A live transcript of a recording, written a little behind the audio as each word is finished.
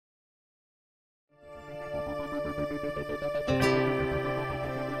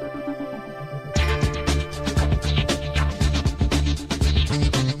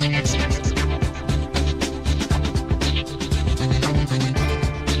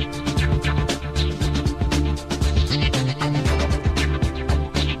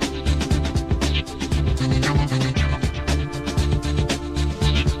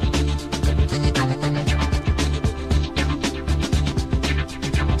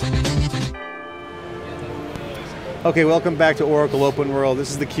Okay, welcome back to Oracle OpenWorld.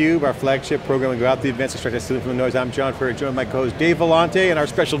 This is theCUBE, our flagship program. We go out to the events and start to stealing from the noise. I'm John Furrier, joined by my co-host Dave Vellante, and our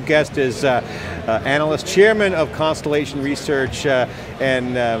special guest is analyst, chairman of Constellation Research,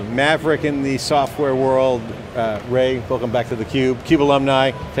 and maverick in the software world, Ray. Welcome back to theCUBE. CUBE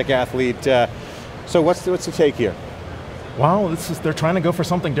alumni, tech athlete. So what's the take here? Well, they're trying to go for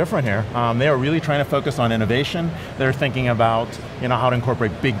something different here. They are really trying to focus on innovation. They're thinking about how to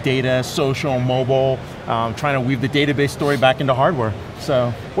incorporate big data, social, mobile, trying to weave the database story back into hardware.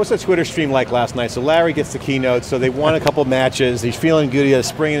 So, what's the Twitter stream like last night? So Larry gets the keynote, so they won a couple matches, he's feeling good, he had a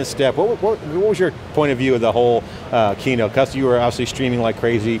spring in his step. What was your point of view of the whole keynote? Because you were obviously streaming like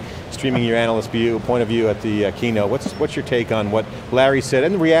crazy, streaming your analyst view, point of view at the keynote. What's your take on what Larry said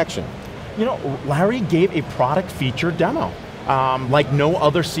and the reaction? Larry gave a product feature demo, like no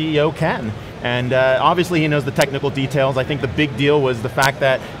other CEO can. And obviously he knows the technical details. I think the big deal was the fact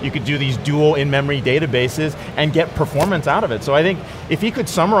that you could do these dual in-memory databases and get performance out of it. So I think if he could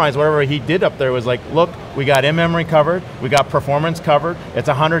summarize whatever he did up there was like, look, we got in-memory covered, we got performance covered, it's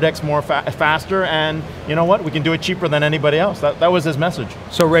 100x more faster, and you know what, we can do it cheaper than anybody else. That was his message.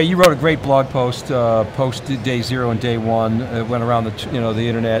 So Ray, you wrote a great blog post, post day 0 and day 1, it went around the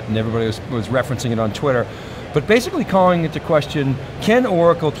internet and everybody was referencing it on Twitter. But basically calling into question, can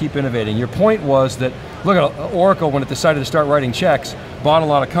Oracle keep innovating? Your point was that, look at Oracle, when it decided to start writing checks, bought a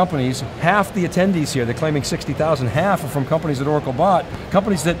lot of companies. Half the attendees here, they're claiming 60,000, half are from companies that Oracle bought.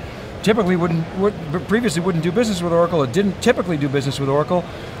 Companies that typically previously wouldn't do business with Oracle, or didn't typically do business with Oracle,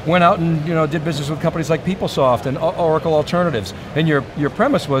 went out and did business with companies like PeopleSoft and Oracle Alternatives. And your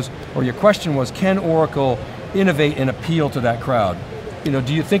premise was, or your question was, can Oracle innovate and appeal to that crowd?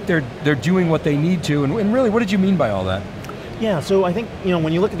 Do you think they're doing what they need to, and really, what did you mean by all that? Yeah, so I think,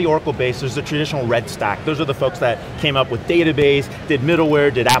 when you look at the Oracle base, there's the traditional red stack. Those are the folks that came up with database, did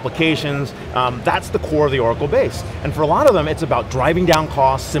middleware, did applications. That's the core of the Oracle base. And for a lot of them, it's about driving down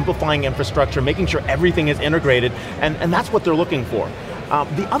costs, simplifying infrastructure, making sure everything is integrated, and that's what they're looking for.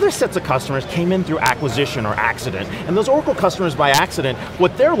 The other sets of customers came in through acquisition or accident, and those Oracle customers by accident,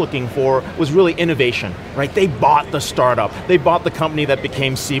 what they're looking for was really innovation, right? They bought the startup, they bought the company that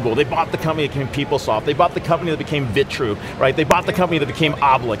became Siebel, they bought the company that became PeopleSoft, they bought the company that became Vitru, right? They bought the company that became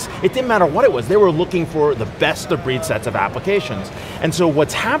Obelix. It didn't matter what it was, they were looking for the best of breed sets of applications. And so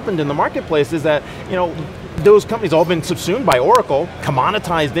what's happened in the marketplace is that, those companies all been subsumed by Oracle,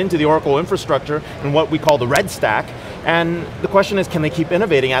 commoditized into the Oracle infrastructure and what we call the red stack, and the question is, can they keep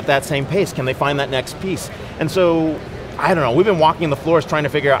innovating at that same pace? Can they find that next piece? And so, I don't know, we've been walking the floors trying to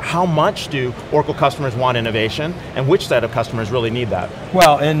figure out how much do Oracle customers want innovation, and which set of customers really need that.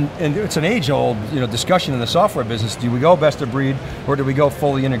 Well, and it's an age-old discussion in the software business. Do we go best of breed, or do we go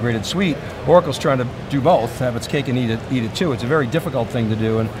fully integrated suite? Oracle's trying to do both, have its cake and eat it too. It's a very difficult thing to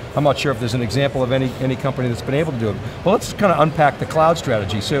do, and I'm not sure if there's an example of any company that's been able to do it. Well, let's kind of unpack the cloud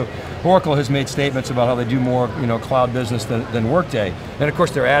strategy. So Oracle has made statements about how they do more cloud business than Workday. And of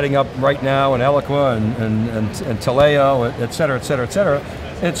course they're adding up right now and Eloqua and Taleo, et cetera, et cetera, et cetera.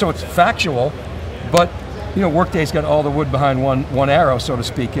 And so it's factual, but Workday's got all the wood behind one arrow, so to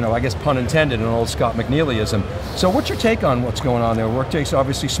speak, I guess pun intended, an old Scott McNeelyism. So what's your take on what's going on there? Workday's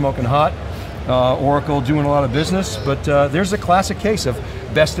obviously smoking hot, Oracle doing a lot of business, but there's a classic case of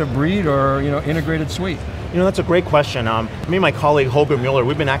best of breed or integrated suite. That's a great question. Me and my colleague Holger Mueller,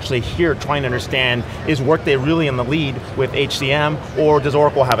 we've been actually here trying to understand, is Workday really in the lead with HCM, or does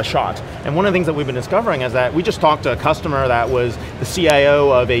Oracle have a shot? And one of the things that we've been discovering is that we just talked to a customer that was the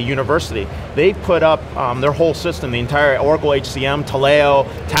CIO of a university. They put up their whole system, the entire Oracle HCM, Taleo,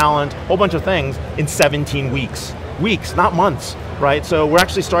 Talent, whole bunch of things in 17 weeks. Weeks, not months. Right, so we're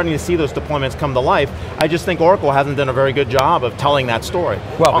actually starting to see those deployments come to life. I just think Oracle hasn't done a very good job of telling that story.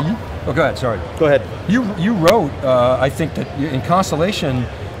 Well, go ahead, sorry. Go ahead. You wrote, I think that in Constellation,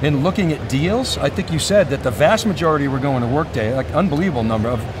 in looking at deals, I think you said that the vast majority were going to Workday, like unbelievable number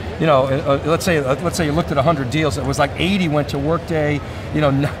of, let's say you looked at 100 deals, it was like 80 went to Workday,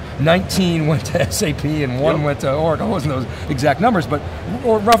 19 went to SAP and 1 went to Oracle. It wasn't those exact numbers, but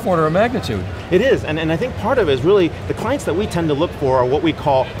rough order of magnitude. It is, and I think part of it is really the clients that we tend to look for are what we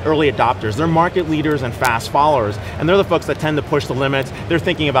call early adopters. They're market leaders and fast followers, and they're the folks that tend to push the limits. They're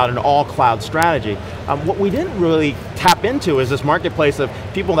thinking about an all cloud strategy. What we didn't really tap into is this marketplace of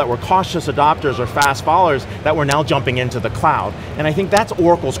people that were cautious adopters or fast followers that were now jumping into the cloud. And I think that's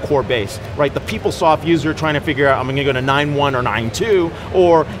Oracle's core base, right? The PeopleSoft user trying to figure out, I'm going to go to 9.1 or 9.2,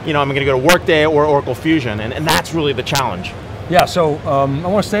 or I'm going to go to Workday or Oracle Fusion, and that's really the challenge. Yeah, so I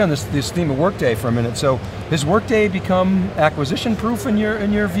want to stay on this theme of Workday for a minute. So has Workday become acquisition proof in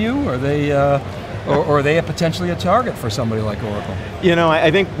your view? Are they, or are they potentially a target for somebody like Oracle? I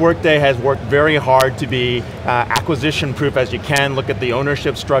think Workday has worked very hard to be acquisition proof as you can. Look at the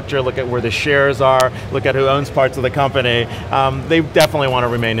ownership structure, look at where the shares are, look at who owns parts of the company. They definitely want to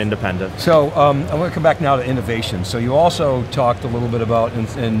remain independent. So I want to come back now to innovation. So you also talked a little bit about,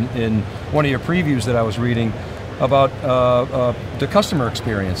 in one of your previews that I was reading, about the customer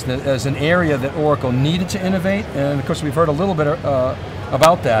experience as an area that Oracle needed to innovate, and of course we've heard a little bit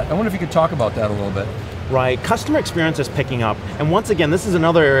about that. I wonder if you could talk about that a little bit. Right, customer experience is picking up, and once again, this is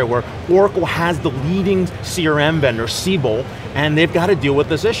another area where Oracle has the leading CRM vendor, Siebel, and they've got to deal with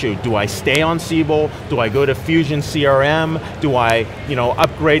this issue. Do I stay on Siebel? Do I go to Fusion CRM? Do I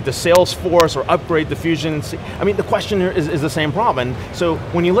upgrade to Salesforce or upgrade to Fusion? I mean, the question here is the same problem. And so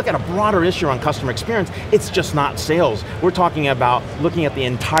when you look at a broader issue on customer experience, it's just not sales. We're talking about looking at the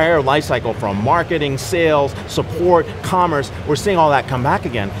entire life cycle from marketing, sales, support, commerce. We're seeing all that come back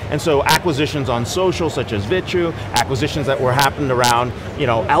again. And so acquisitions on social, such as Vitu, acquisitions that were happened around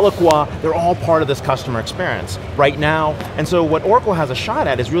Eloqua, they're all part of this customer experience right now. And so what Oracle has a shot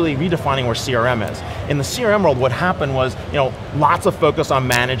at is really redefining where CRM is. In the CRM world, what happened was, lots of focus on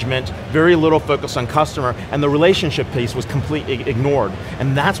management, very little focus on customer, and the relationship piece was completely ignored.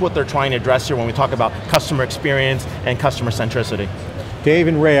 And that's what they're trying to address here when we talk about customer experience and customer centricity. Dave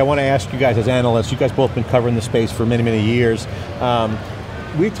and Ray, I want to ask you guys as analysts, you guys both been covering the space for many, many years.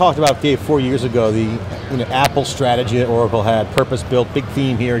 We talked about, Dave, 4 years ago, the Apple strategy that Oracle had, purpose-built, big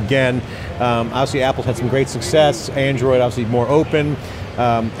theme here again. Obviously Apple's had some great success, Android obviously more open,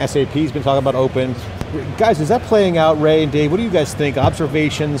 SAP's been talking about open. Guys, is that playing out, Ray and Dave? What do you guys think?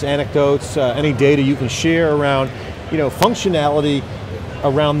 Observations, anecdotes, any data you can share around functionality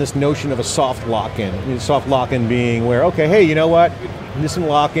around this notion of a soft lock-in? Soft lock-in being where, okay, hey, you know what? This isn't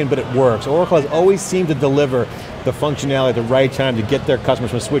lock-in, but it works. Oracle has always seemed to deliver the functionality at the right time to get their customers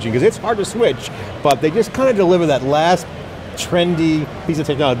from switching, because it's hard to switch, but they just kind of deliver that last trendy piece of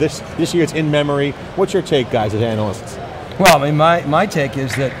technology. This year it's in memory. What's your take, guys, as analysts? Well, I mean, my take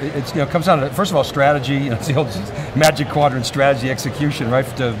is that it comes down to, first of all, strategy. It's the old magic quadrant strategy execution, right?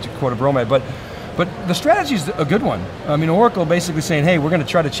 To quote a bromide, but the strategy is a good one. I mean, Oracle basically saying, hey, we're going to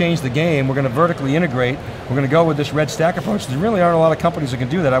try to change the game, we're going to vertically integrate, we're going to go with this red stack approach. There really aren't a lot of companies that can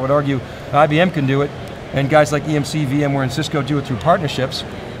do that. I would argue IBM can do it, and guys like EMC, VMware, and Cisco do it through partnerships,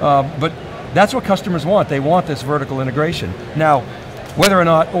 but that's what customers want. They want this vertical integration. Now, whether or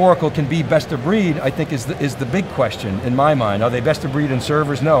not Oracle can be best of breed, I think is the big question in my mind. Are they best of breed in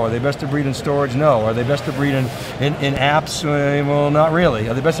servers? No. Are they best of breed in storage? No. Are they best of breed in apps? Well, not really.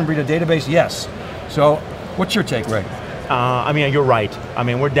 Are they best of breed in database? Yes. So, what's your take, Ray? I mean, you're right. I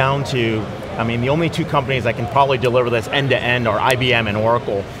mean, we're down to, the only two companies that can probably deliver this end-to-end are IBM and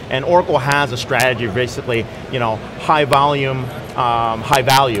Oracle. And Oracle has a strategy of basically, high volume, high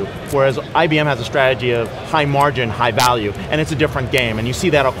value, whereas IBM has a strategy of high margin, high value, and it's a different game, and you see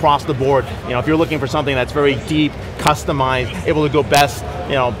that across the board. If you're looking for something that's very deep, customized, able to go best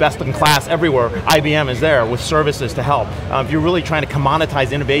in class everywhere, IBM is there with services to help. If you're really trying to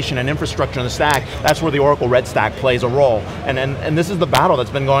commoditize innovation and infrastructure in the stack, that's where the Oracle Red Stack plays a role. And this is the battle that's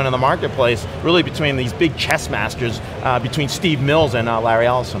been going in the marketplace, really between these big chess masters, between Steve Mills and Larry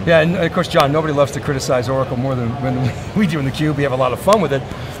Ellison. Yeah, and of course, John, nobody loves to criticize Oracle more than when we do in theCUBE. We have a lot of fun with it,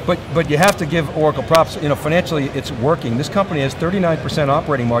 but you have to give Oracle props. Financially, it's working. This company has 39%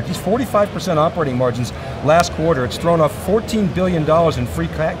 operating margins, 45% operating margins last quarter. It's thrown off $14 billion in free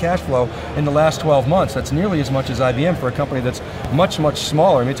cash flow in the last 12 months. That's nearly as much as IBM for a company that's much, much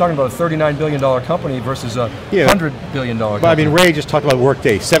smaller. I mean, you're talking about a $39 billion company versus a $100 billion company. But I mean, Ray just talked about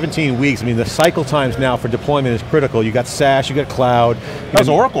Workday, 17 weeks. I mean, the cycle times now for deployment is critical. You got SaaS, you got cloud. That was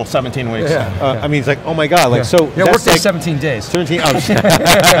Oracle, 17 weeks. I mean, it's like, oh my God, so. Yeah, Workday 17 days. 17, but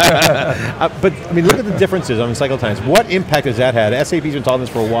I mean, look at the differences on cycle times. What impact has that had? SAP's been talking this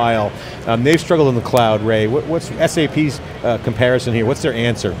for a while. They've struggled in the cloud. Ray. What's SAP's comparison here? What's their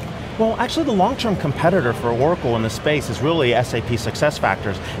answer? Well, actually the long-term competitor for Oracle in this space is really SAP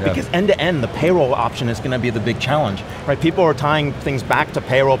SuccessFactors, because end-to-end, the payroll option is going to be the big challenge, right? People are tying things back to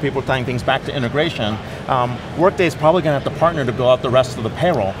payroll, people are tying things back to integration. Workday is probably going to have to partner to build out the rest of the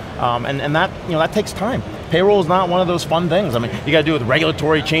payroll, and that, that takes time. Payroll is not one of those fun things. I mean, you got to do with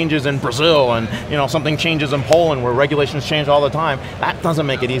regulatory changes in Brazil, and something changes in Poland where regulations change all the time. That doesn't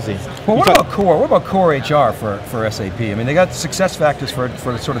make it easy. Well, what about core? What about core HR for SAP? I mean, they got SuccessFactors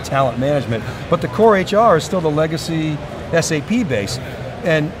for sort of talent management, but the core HR is still the legacy SAP base.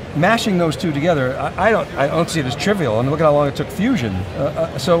 And mashing those two together, I don't see it as trivial. I mean, look at how long it took Fusion.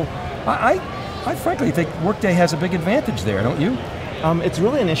 So I frankly think Workday has a big advantage there, don't you? It's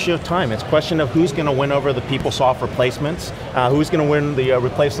really an issue of time. It's a question of who's going to win over the PeopleSoft replacements, who's going to win the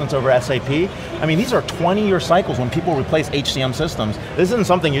replacements over SAP. I mean, these are 20-year cycles when people replace HCM systems. This isn't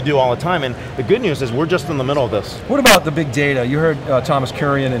something you do all the time, and the good news is we're just in the middle of this. What about the big data? You heard Thomas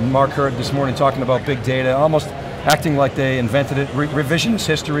Kurian and Mark Hurd this morning talking about big data, almost acting like they invented it. Revisionist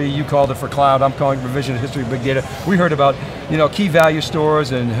history, you called it for cloud, I'm calling it revisionist history of big data. We heard about key value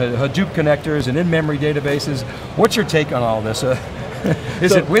stores and Hadoop connectors and in-memory databases. What's your take on all this?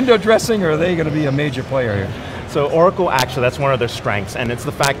 Is it window dressing, or are they going to be a major player here? So Oracle, actually, that's one of their strengths, and it's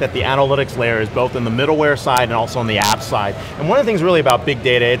the fact that the analytics layer is both in the middleware side and also on the app side. And one of the things really about big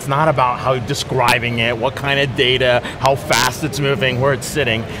data, it's not about how you're describing it, what kind of data, how fast it's moving, where it's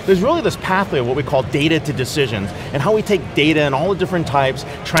sitting. There's really this pathway of what we call data to decisions, and how we take data in all the different types,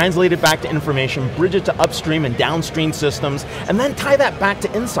 translate it back to information, bridge it to upstream and downstream systems, and then tie that back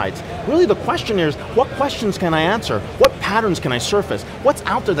to insights. Really the question is, what questions can I answer? What patterns can I surface? What's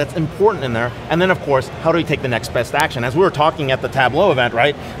out there that's important in there? And then of course, how do we take the next best action? As we were talking at the Tableau event,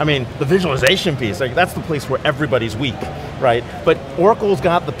 right? I mean, the visualization piece, that's the place where everybody's weak, right? But Oracle's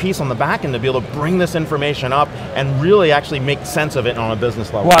got the piece on the back end to be able to bring this information up and really actually make sense of it on a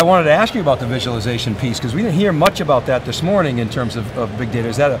business level. Well, I wanted to ask you about the visualization piece, because we didn't hear much about that this morning in terms of big data.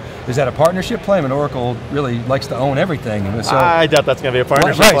 Is that a partnership play? I mean, Oracle really likes to own everything. So, I doubt that's going to be a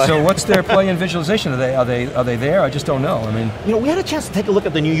partnership play. So what's their play in visualization? Are they there? I just don't know. I mean, we had a chance to take a look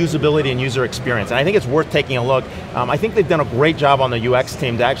at the new usability and user experience, and I think it's worth taking a look. I think they've done a great job on the UX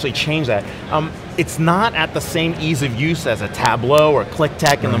team to actually change that. It's not at the same ease of use as a Tableau or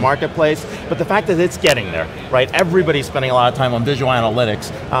ClickTech in the marketplace, but the fact that it's getting there, right? Everybody's spending a lot of time on visual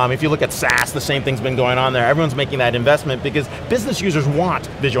analytics. If you look at SaaS, the same thing's been going on there. Everyone's making that investment because business users want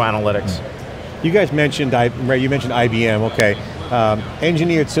visual analytics. You guys mentioned, Ray, you mentioned IBM, okay.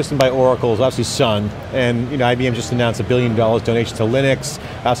 Engineered system by Oracle is obviously Sun, and IBM just announced $1 billion donation to Linux.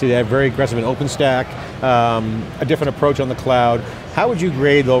 Obviously they have very aggressive in OpenStack, a different approach on the cloud. How would you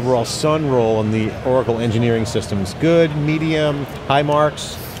grade the overall Sun role in the Oracle engineering systems? Good, medium, high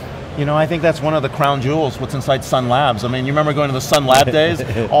marks? I think that's one of the crown jewels, what's inside Sun Labs. I mean, you remember going to the Sun Lab days?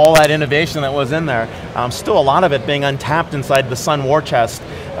 All that innovation that was in there. Still a lot of it being untapped inside the Sun war chest.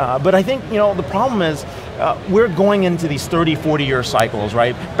 But I think, the problem is, we're going into these 30, 40-year cycles,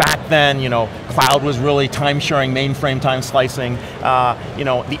 right? Back then, cloud was really time-sharing, mainframe time slicing.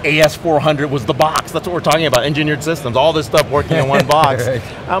 The AS400 was the box. That's what we're talking about, engineered systems, all this stuff working in one box. Right.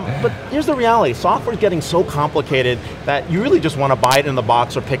 But here's the reality, software's getting so complicated that you really just want to buy it in the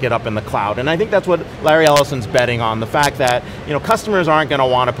box or pick it up in the cloud. And I think that's what Larry Ellison's betting on, the fact that customers aren't going to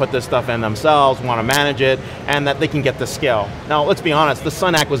want to put this stuff in themselves, want to manage it, and that they can get the scale. Now, let's be honest, the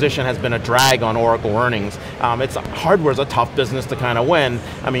Sun acquisition has been a drag on Oracle earnings. Hardware's a tough business to kind of win.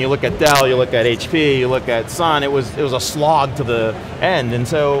 I mean, you look at Dell, you look at HP, you look at Sun, it was a slog to the end. And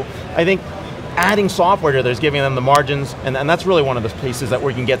so I think adding software to there's giving them the margins, and that's really one of the pieces that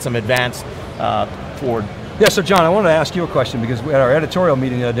we can get some advanced forward. Yeah, so John, I wanted to ask you a question, because at our editorial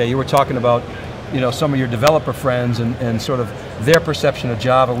meeting the other day, you were talking about some of your developer friends and sort of their perception of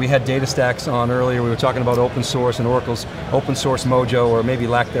Java. We had DataStax on earlier, we were talking about open source and Oracle's open source mojo, or maybe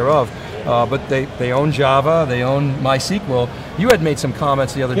lack thereof. But they own Java, they own MySQL. You had made some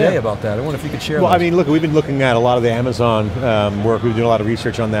comments the other day about that. I wonder if you could share Well, those. I mean, look, we've been looking at a lot of the Amazon work. We've been doing a lot of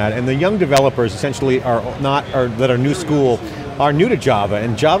research on that, and the young developers essentially that are new school are new to Java,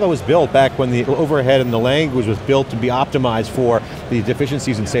 and Java was built back when the overhead and the language was built to be optimized for the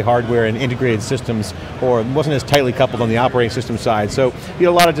deficiencies in, say, hardware and integrated systems, or wasn't as tightly coupled on the operating system side. So you had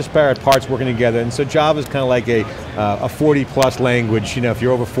a lot of disparate parts working together, and so Java is kind of like a 40 plus language. If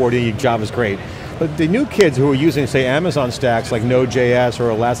you're over 40, Java's great. But the new kids who are using, say, Amazon stacks like Node.js or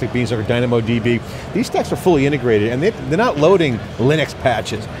Elastic Beanstalk or DynamoDB, these stacks are fully integrated, and they're not loading Linux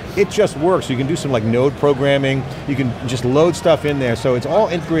patches. It just works. You can do some like node programming, you can just load stuff in there, so it's all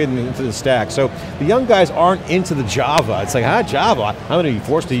integrated into the stack. So the young guys aren't into the Java. It's like, Java? I'm going to be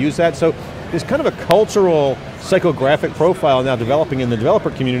forced to use that. So there's kind of a cultural psychographic profile now developing in the developer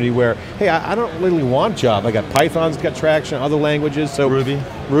community where, hey, I don't really want Java. I got Python's got traction, other languages, so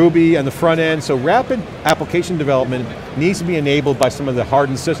Ruby on the front end, so rapid application development needs to be enabled by some of the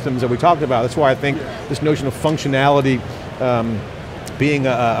hardened systems that we talked about. That's why I think this notion of functionality being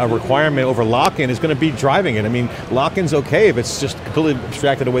a requirement over lock-in is going to be driving it. I mean, lock-in's okay if it's just completely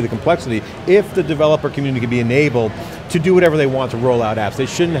abstracted away the complexity, if the developer community can be enabled to do whatever they want to roll out apps. They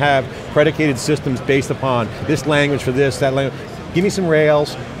shouldn't have predicated systems based upon this language for this, that language. Give me some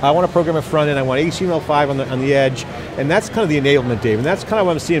Rails, I want to program a front end, I want HTML5 on the edge, and that's kind of the enablement, Dave, and that's kind of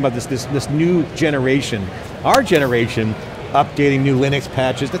what I'm seeing about this new generation. Our generation, updating new Linux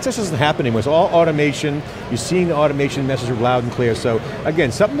patches, that just isn't happening. It's all automation. You're seeing the automation message loud and clear. So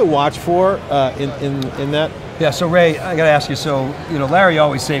again, something to watch for in that. Yeah, so Ray, I got to ask you, so Larry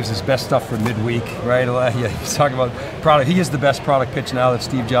always saves his best stuff for midweek, right? Yeah, he's talking about product. He is the best product pitch now that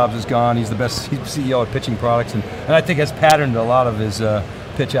Steve Jobs is gone. He's the best CEO at pitching products, and I think has patterned a lot of his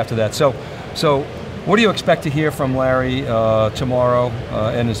pitch after that. So what do you expect to hear from Larry tomorrow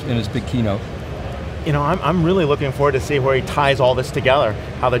in his big keynote? I'm really looking forward to see where he ties all this together,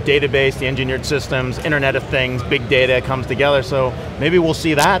 how the database, the engineered systems, Internet of Things, big data comes together. So maybe we'll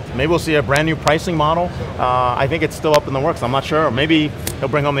see that. Maybe we'll see a brand new pricing model. I think it's still up in the works, I'm not sure. Maybe he'll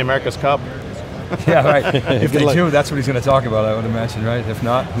bring home the America's Cup. Yeah, right. If they do, that's what he's going to talk about, I would imagine, right? If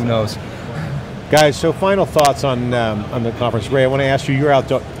not, who knows? Guys, so final thoughts on the conference. Ray, I want to ask you, you're out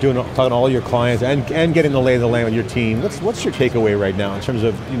talking to all your clients and getting the lay of the land with your team. What's your takeaway right now in terms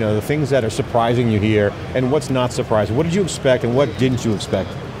of the things that are surprising you here and what's not surprising? What did you expect and what didn't you expect?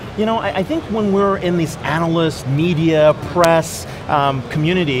 I think when we're in these analyst, media, press,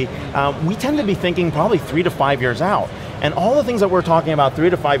 community, we tend to be thinking probably 3 to 5 years out. And all the things that we're talking about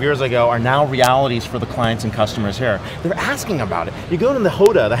 3 to 5 years ago are now realities for the clients and customers here. They're asking about it. You go to the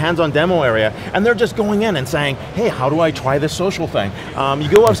HODA, the hands-on demo area, and they're just going in and saying, hey, how do I try this social thing? You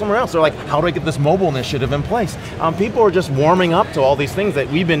go out somewhere else, they're like, how do I get this mobile initiative in place? People are just warming up to all these things that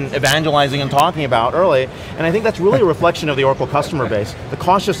we've been evangelizing and talking about early, and I think that's really a reflection of the Oracle customer base. The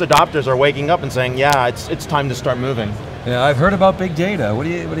cautious adopters are waking up and saying, yeah, it's time to start moving. Yeah, I've heard about big data. What do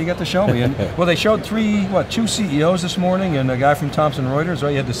you got to show me? And, well, they showed two CEOs this morning, and a guy from Thomson Reuters, right?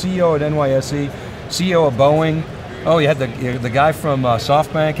 You had the CEO at NYSE, CEO of Boeing. Oh, you had the guy from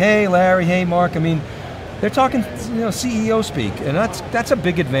SoftBank. Hey, Larry. Hey, Mark. I mean, they're talking, CEO speak, and that's a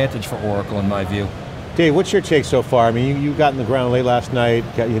big advantage for Oracle in my view. Dave, what's your take so far? I mean, you got in the ground late last night.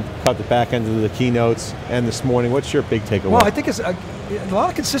 You caught the back end of the keynotes, and this morning. What's your big takeaway? Well, I think it's a lot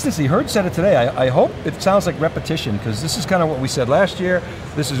of consistency. Herd said it today. I hope it sounds like repetition, because this is kind of what we said last year.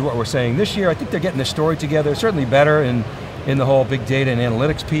 This is what we're saying this year. I think they're getting the story together. Certainly better in the whole big data and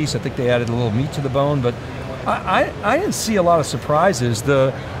analytics piece. I think they added a little meat to the bone, but I didn't see a lot of surprises.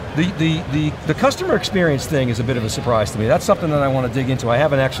 The customer experience thing is a bit of a surprise to me. That's something that I want to dig into. I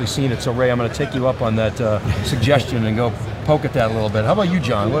haven't actually seen it, so Ray, I'm going to take you up on that suggestion and go poke at that a little bit. How about you,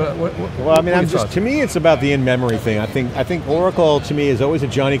 John? Well, I mean, to me, it's about the in-memory thing. I think Oracle, to me, is always a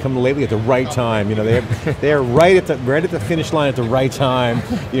Johnny-come-lately at the right time. They're right at the finish line at the right time.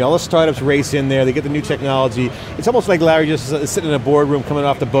 All the startups race in there. They get the new technology. It's almost like Larry just sitting in a boardroom, coming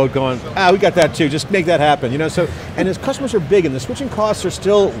off the boat, going, we got that too. Just make that happen. So, and his customers are big, and the switching costs are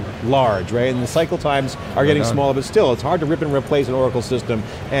still large, right? And the cycle times are getting smaller, but still, it's hard to rip and replace an Oracle system.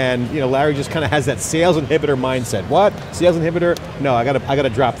 And Larry just kind of has that sales inhibitor mindset. What? Sales inhibitor? No, I got to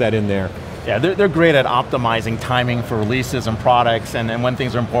drop that in there. Yeah, they're great at optimizing timing for releases and products and when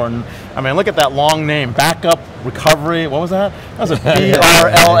things are important. I mean, look at that long name, backup, recovery, what was that? That was a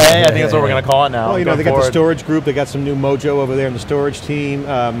BRLA, I think that's what we're going to call it now. Well, they got the storage group, they got some new mojo over there in the storage team.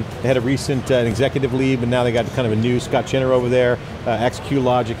 They had a recent executive leave, and now they got kind of a new Scott Chenner over there,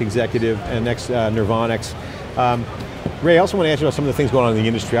 ex-QLogic executive, and ex-Nirvanix. Ray, I also want to ask you about some of the things going on in the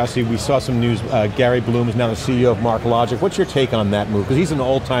industry. Obviously, we saw some news. Gary Bloom is now the CEO of MarkLogic. What's your take on that move? Because he's an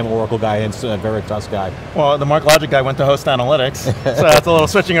old-time Oracle guy and a Veritas guy. Well, the MarkLogic guy went to Host Analytics, so that's a little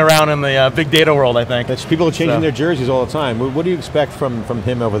switching around in the big data world, I think. People are changing their jerseys all the time. What do you expect from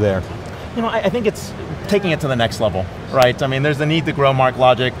him over there? I think it's taking it to the next level, right? I mean, there's the need to grow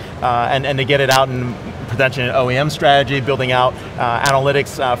MarkLogic and to get it out in potentially an OEM strategy, building out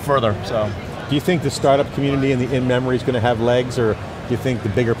analytics further. So. Do you think the startup community and the in-memory is going to have legs, or do you think the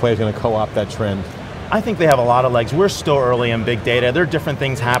bigger players are going to co-opt that trend? I think they have a lot of legs. We're still early in big data. There are different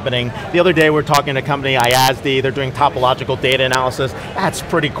things happening. The other day we were talking to a company, IASD, they're doing topological data analysis. That's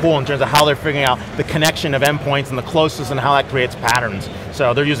pretty cool in terms of how they're figuring out the connection of endpoints and the closest and how that creates patterns.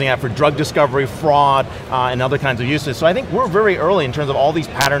 So they're using that for drug discovery, fraud, and other kinds of uses. So I think we're very early in terms of all these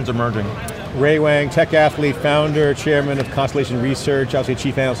patterns emerging. Ray Wang, tech athlete, founder, chairman of Constellation Research, obviously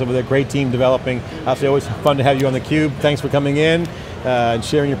chief analyst over there, great team developing. Obviously always fun to have you on theCUBE. Thanks for coming in and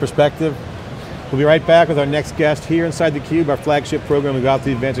sharing your perspective. We'll be right back with our next guest here inside theCUBE, our flagship program. We got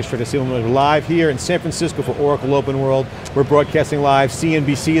the Advanced Extractive Steel live here in San Francisco for Oracle OpenWorld. We're broadcasting live,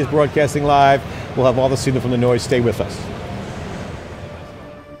 CNBC is broadcasting live. We'll have all the signal from the noise, stay with us.